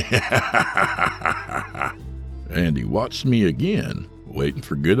 boys? And he watched me again, waiting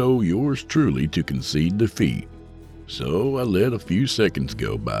for good old yours truly to concede defeat. So I let a few seconds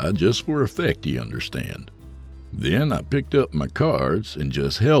go by just for effect, you understand. Then I picked up my cards and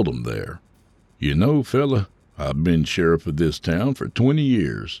just held them there. You know, fella, I've been sheriff of this town for 20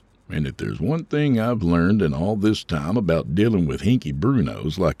 years, and if there's one thing I've learned in all this time about dealing with hinky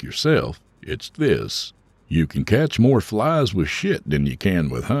Brunos like yourself, it's this. You can catch more flies with shit than you can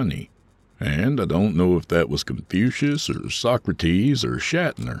with honey. And I don't know if that was Confucius or Socrates or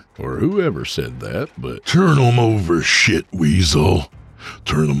Shatner or whoever said that, but... Turn 'em over, shit weasel.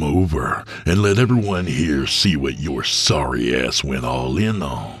 Turn 'em over and let everyone here see what your sorry ass went all in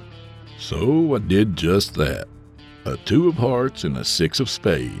on. So I did just that. A 2 of hearts and a 6 of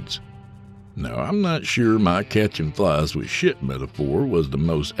spades. Now, I'm not sure my catching flies with shit metaphor was the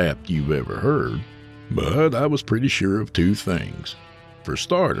most apt you've ever heard, but I was pretty sure of 2 things. For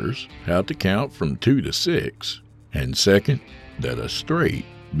starters, how to count from 2 to 6, and second, that a straight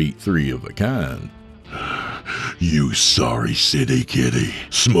beat 3 of a kind. You sorry city kitty,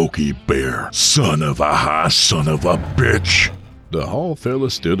 Smoky Bear, son of a high son of a bitch. The hall fella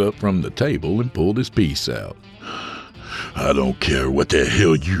stood up from the table and pulled his piece out. I don't care what the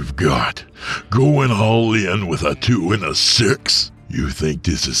hell you've got. Going all in with a 2 and a 6? You think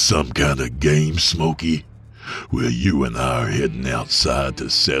this is some kind of game, Smokey? Well, you and I are heading outside to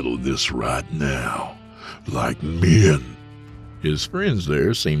settle this right now. Like men. His friends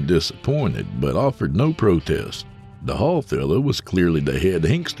there seemed disappointed, but offered no protest. The hall fellow was clearly the head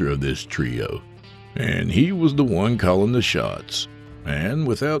hinkster of this trio, and he was the one calling the shots. And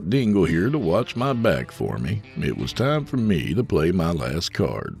without Dingle here to watch my back for me, it was time for me to play my last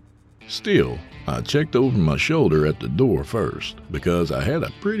card. Still, I checked over my shoulder at the door first, because I had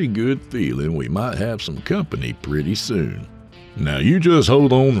a pretty good feeling we might have some company pretty soon. Now you just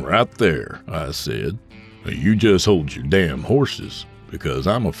hold on right there, I said. You just hold your damn horses, because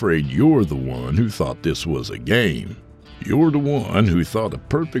I'm afraid you're the one who thought this was a game. You're the one who thought a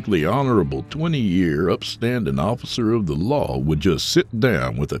perfectly honorable 20-year upstanding officer of the law would just sit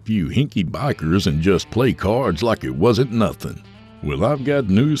down with a few hinky bikers and just play cards like it wasn't nothing. Well, I've got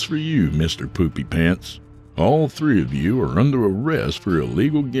news for you, Mr. Poopy Pants. All 3 of you are under arrest for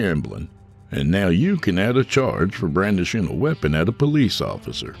illegal gambling, and now you can add a charge for brandishing a weapon at a police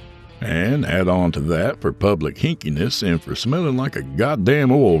officer. And add on to that for public hinkiness and for smelling like a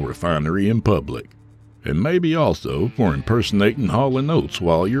goddamn oil refinery in public. And maybe also for impersonating Hall & Oates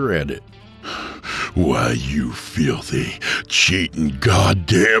while you're at it. Why, you filthy, cheating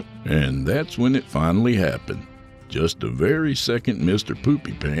goddamn... And that's when it finally happened. Just the very second Mr.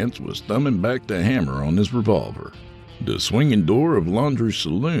 Poopy Pants was thumbing back the hammer on his revolver. The swinging door of Laundry's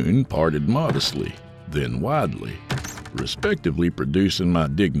saloon parted modestly, then widely, respectively producing my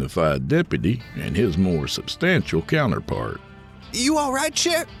dignified deputy and his more substantial counterpart. You all right,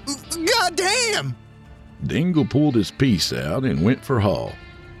 Sheriff? Goddamn! Dingle pulled his piece out and went for Hall.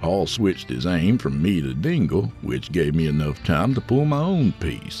 Hall switched his aim from me to Dingle, which gave me enough time to pull my own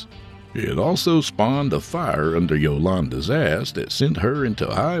piece. It also spawned a fire under Yolanda's ass that sent her into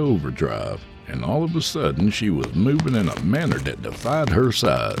high overdrive, and all of a sudden she was moving in a manner that defied her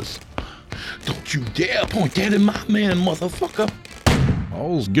size. Don't you dare point that at my man, motherfucker.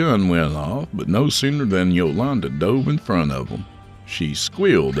 Hall's gun went off, but no sooner than Yolanda dove in front of him. She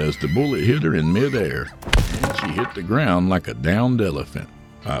squealed as the bullet hit her in midair, and she hit the ground like a downed elephant.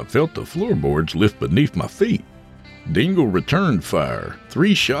 I felt the floorboards lift beneath my feet. Dingle returned fire,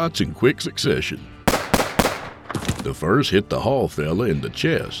 3 shots in quick succession. The first hit the hall fella in the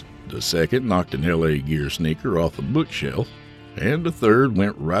chest, the second knocked an L.A. Gear sneaker off a bookshelf, and the third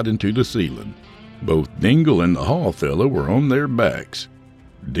went right into the ceiling. Both Dingle and the hall fella were on their backs.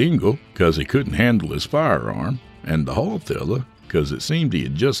 Dingle, 'cause he couldn't handle his firearm, and the hall fella, 'cause it seemed he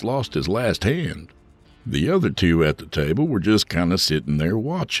had just lost his last hand. The other two at the table were just kind of sitting there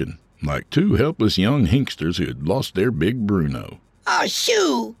watching, like two helpless young hinksters who had lost their big Bruno. "Oh,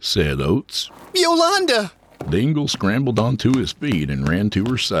 shoo!" said Oates. Yolanda! Dingle scrambled onto his feet and ran to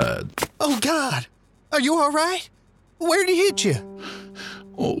her side. Oh, God! Are you all right? Where'd he hit you?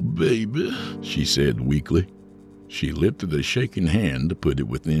 "Oh, baby," she said weakly. She lifted a shaking hand to put it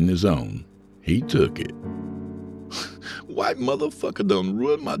within his own. He took it. "White motherfucker done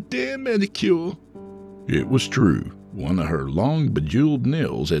ruined my damn manicure." It was true. One of her long, bejeweled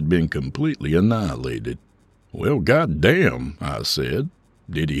nails had been completely annihilated. "Well, goddamn," I said.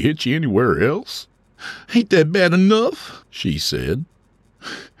 "Did he hit you anywhere else?" "Ain't that bad enough?" she said.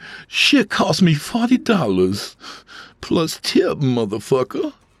 "Shit cost me $40, plus tip,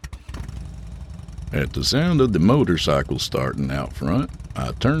 motherfucker." At the sound of the motorcycle starting out front,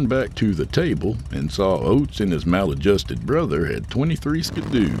 I turned back to the table and saw Oates and his maladjusted brother had 23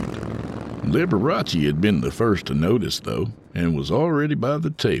 skidooed. Liberace had been the first to notice, though, and was already by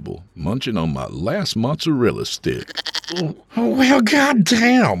the table, munching on my last mozzarella stick. Well,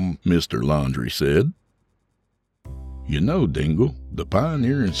 goddamn, Mr. Laundry said. You know, Dingle, the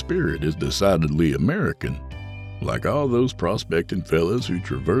pioneering spirit is decidedly American. Like all those prospecting fellas who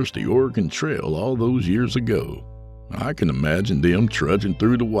traversed the Oregon Trail all those years ago. I can imagine them trudging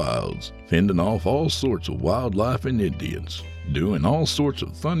through the wilds, fending off all sorts of wildlife and Indians, doing all sorts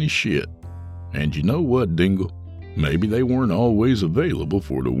of funny shit. And you know what, Dingle? Maybe they weren't always available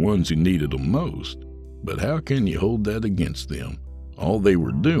for the ones who needed them most. But how can you hold that against them? All they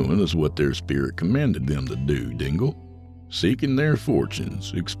were doing is what their spirit commanded them to do, Dingle. Seeking their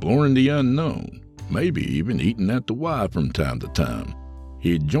fortunes, exploring the unknown, maybe even eating at the Y from time to time.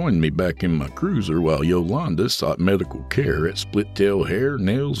 He had joined me back in my cruiser while Yolanda sought medical care at Splittail Hair,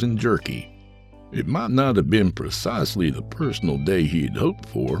 Nails, and Jerky. It might not have been precisely the personal day he had hoped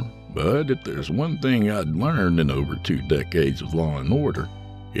for, but if there's one thing I'd learned in over 2 decades of law and order,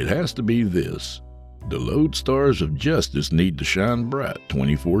 it has to be this. The lodestars of justice need to shine bright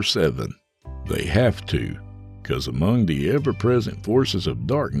 24/7. They have to, 'cause among the ever-present forces of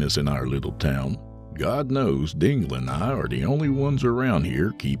darkness in our little town, God knows Dingle and I are the only ones around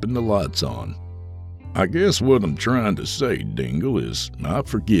here keeping the lights on. I guess what I'm trying to say, Dingle, is I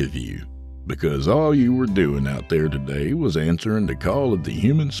forgive you, because all you were doing out there today was answering the call of the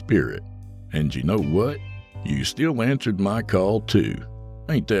human spirit. And you know what? You still answered my call too.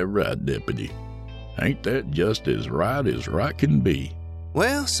 Ain't that right, Deputy? Ain't that just as right can be?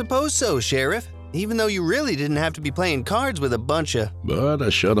 Well, suppose so, Sheriff. Even though you really didn't have to be playing cards with a bunch of... But I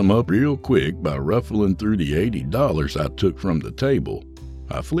shut 'em up real quick by ruffling through the $80 I took from the table.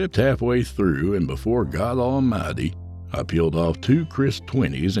 I flipped halfway through, and before God Almighty, I peeled off 2 crisp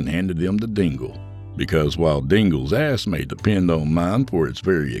 20s and handed them to Dingle. Because while Dingle's ass may depend on mine for its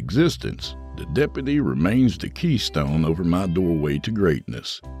very existence, the deputy remains the keystone over my doorway to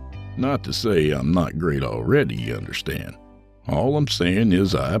greatness. Not to say I'm not great already, you understand. All I'm saying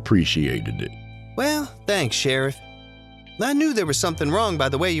is I appreciated it. Well, thanks, Sheriff. I knew there was something wrong by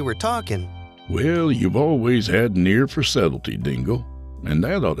the way you were talking. Well, you've always had an ear for subtlety, Dingle, and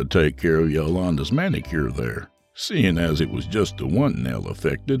that ought to take care of Yolanda's manicure there, seeing as it was just the one nail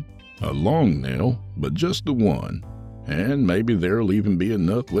affected. A long nail, but just the one. And maybe there'll even be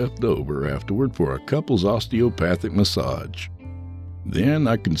enough left over afterward for a couple's osteopathic massage. Then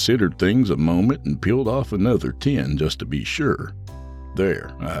I considered things a moment and peeled off another 10 just to be sure.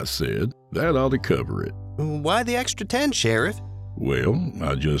 There, I said, that ought to cover it. Why the extra 10, Sheriff? Well,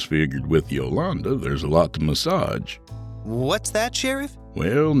 I just figured with Yolanda there's a lot to massage. What's that, Sheriff?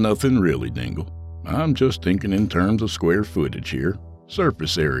 Well, nothing really, Dingle. I'm just thinking in terms of square footage here.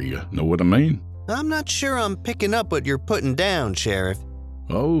 Surface area, know what I mean? I'm not sure I'm picking up what you're putting down, Sheriff.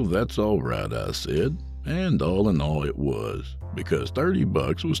 Oh, that's all right, I said. And all in all it was, because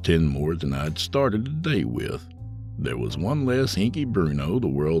 $30 was 10 more than I'd started the day with. There was one less hinky Bruno the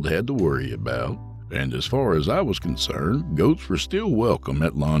world had to worry about, and as far as I was concerned, goats were still welcome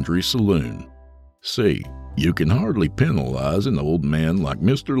at Laundry Saloon. See, you can hardly penalize an old man like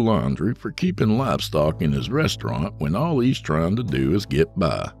Mr. Laundry for keeping livestock in his restaurant when all he's trying to do is get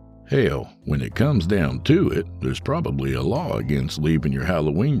by. Hell, when it comes down to it, there's probably a law against leaving your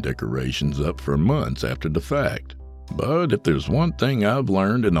Halloween decorations up for months after the fact. But if there's one thing I've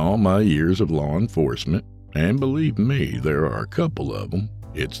learned in all my years of law enforcement, and believe me, there are a couple of them,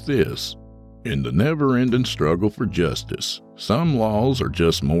 it's this. In the never-ending struggle for justice, some laws are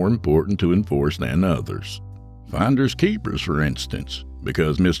just more important to enforce than others. Finders keepers, for instance,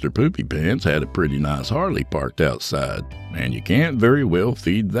 because Mr. Poopy Pants had a pretty nice Harley parked outside, and you can't very well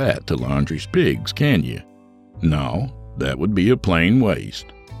feed that to Laundry's pigs, can you? No, that would be a plain waste.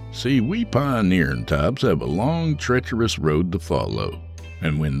 See, we pioneering types have a long, treacherous road to follow,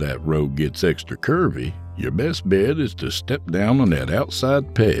 and when that road gets extra curvy, your best bet is to step down on that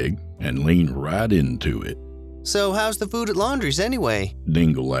outside peg and lean right into it. So how's the food at Laundry's anyway?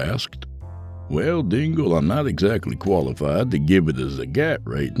 Dingle asked. Well, Dingle, I'm not exactly qualified to give it a Zagat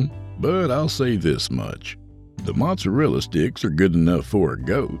rating, but I'll say this much. The mozzarella sticks are good enough for a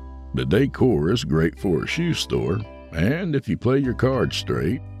goat, the decor is great for a shoe store, and if you play your cards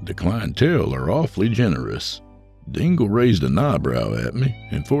straight, the clientele are awfully generous. Dingle raised an eyebrow at me,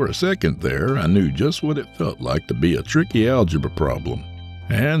 and for a second there I knew just what it felt like to be a tricky algebra problem.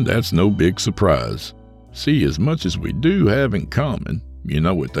 And that's no big surprise. See, as much as we do have in common, you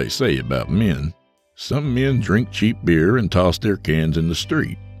know what they say about men. Some men drink cheap beer and toss their cans in the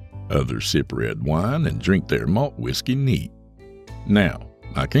street. Others sip red wine and drink their malt whiskey neat. Now,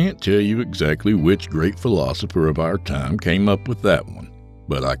 I can't tell you exactly which great philosopher of our time came up with that one,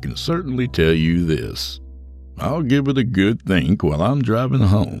 but I can certainly tell you this. I'll give it a good think while I'm driving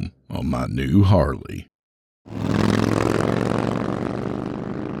home on my new Harley.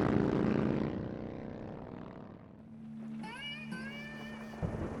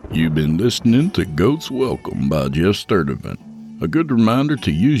 You've been listening to Goats Welcome by Jeff Sturdivant. A good reminder to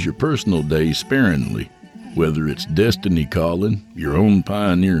use your personal days sparingly, whether it's destiny calling, your own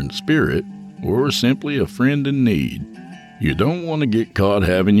pioneering spirit, or simply a friend in need. You don't want to get caught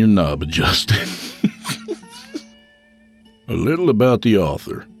having your knob adjusted. A little about the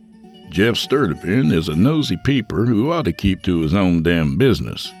author. Jeff Sturdivant is a nosy peeper who ought to keep to his own damn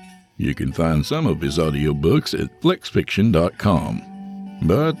business. You can find some of his audiobooks at flexfiction.com.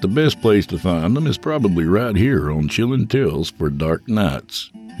 But the best place to find them is probably right here on Chillin' Tales for Dark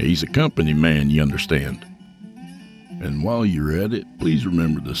Nights. He's a company man, you understand. And while you're at it, please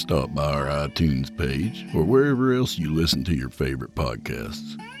remember to stop by our iTunes page or wherever else you listen to your favorite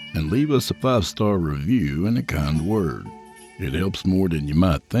podcasts and leave us a 5-star review and a kind word. It helps more than you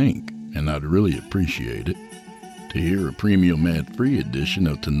might think, and I'd really appreciate it. To hear a premium ad-free edition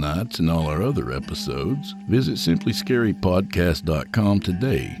of tonight's and all our other episodes, visit simplyscarypodcast.com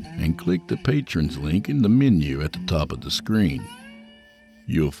today and click the patrons link in the menu at the top of the screen.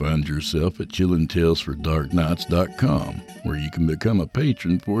 You'll find yourself at chillintalesfordarknights.com, where you can become a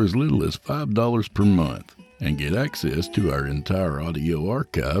patron for as little as $5 per month and get access to our entire audio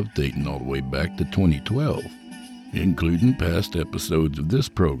archive dating all the way back to 2012. Including past episodes of this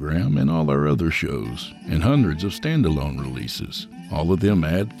program and all our other shows, and hundreds of standalone releases, all of them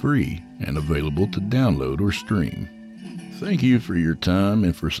ad-free and available to download or stream. Thank you for your time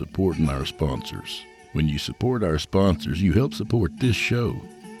and for supporting our sponsors. When you support our sponsors, you help support this show.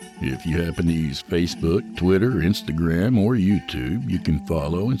 If you happen to use Facebook, Twitter, Instagram, or YouTube, you can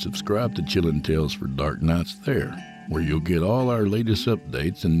follow and subscribe to Chillin' Tales for Dark Nights there, where you'll get all our latest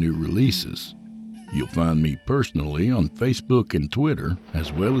updates and new releases. You'll find me personally on Facebook and Twitter,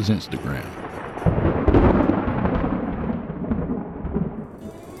 as well as Instagram.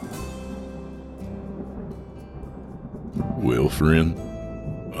 Well, friend,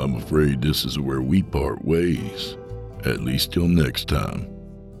 I'm afraid this is where we part ways, at least till next time.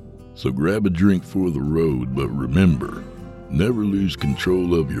 So grab a drink for the road, but remember, never lose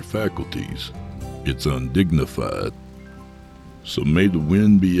control of your faculties. It's undignified. So may the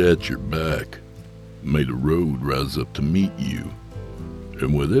wind be at your back. May the road rise up to meet you.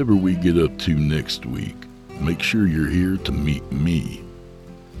 And whatever we get up to next week, make sure you're here to meet me.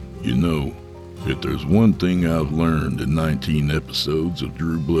 You know, if there's one thing I've learned in 19 episodes of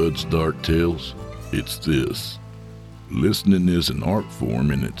Drew Blood's Dark Tales, it's this. Listening is an art form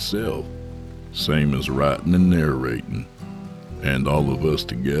in itself, same as writing and narrating. And all of us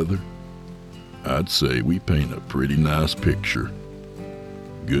together, I'd say we paint a pretty nice picture.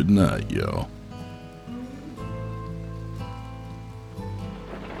 Good night, y'all.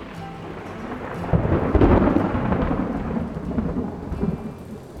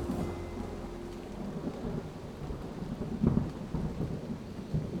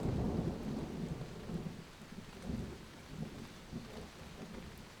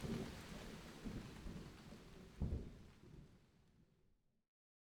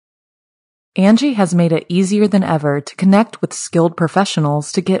 Angie has made it easier than ever to connect with skilled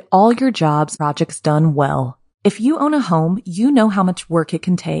professionals to get all your jobs projects done well. If you own a home, you know how much work it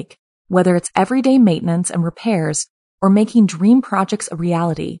can take, whether it's everyday maintenance and repairs or making dream projects a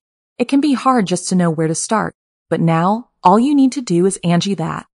reality. It can be hard just to know where to start, but now all you need to do is Angie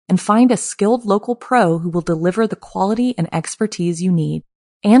that and find a skilled local pro who will deliver the quality and expertise you need.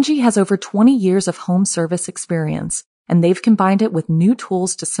 Angie has over 20 years of home service experience, and they've combined it with new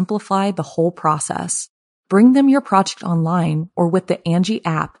tools to simplify the whole process. Bring them your project online or with the Angie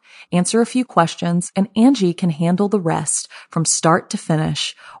app, answer a few questions, and Angie can handle the rest from start to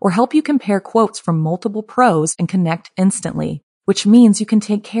finish, or help you compare quotes from multiple pros and connect instantly, which means you can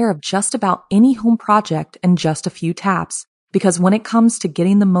take care of just about any home project in just a few taps. Because when it comes to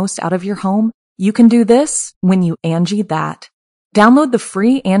getting the most out of your home, you can do this when you Angie that. Download the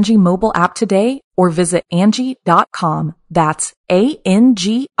free Angie mobile app today or visit Angie.com. That's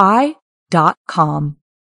ANGI.com.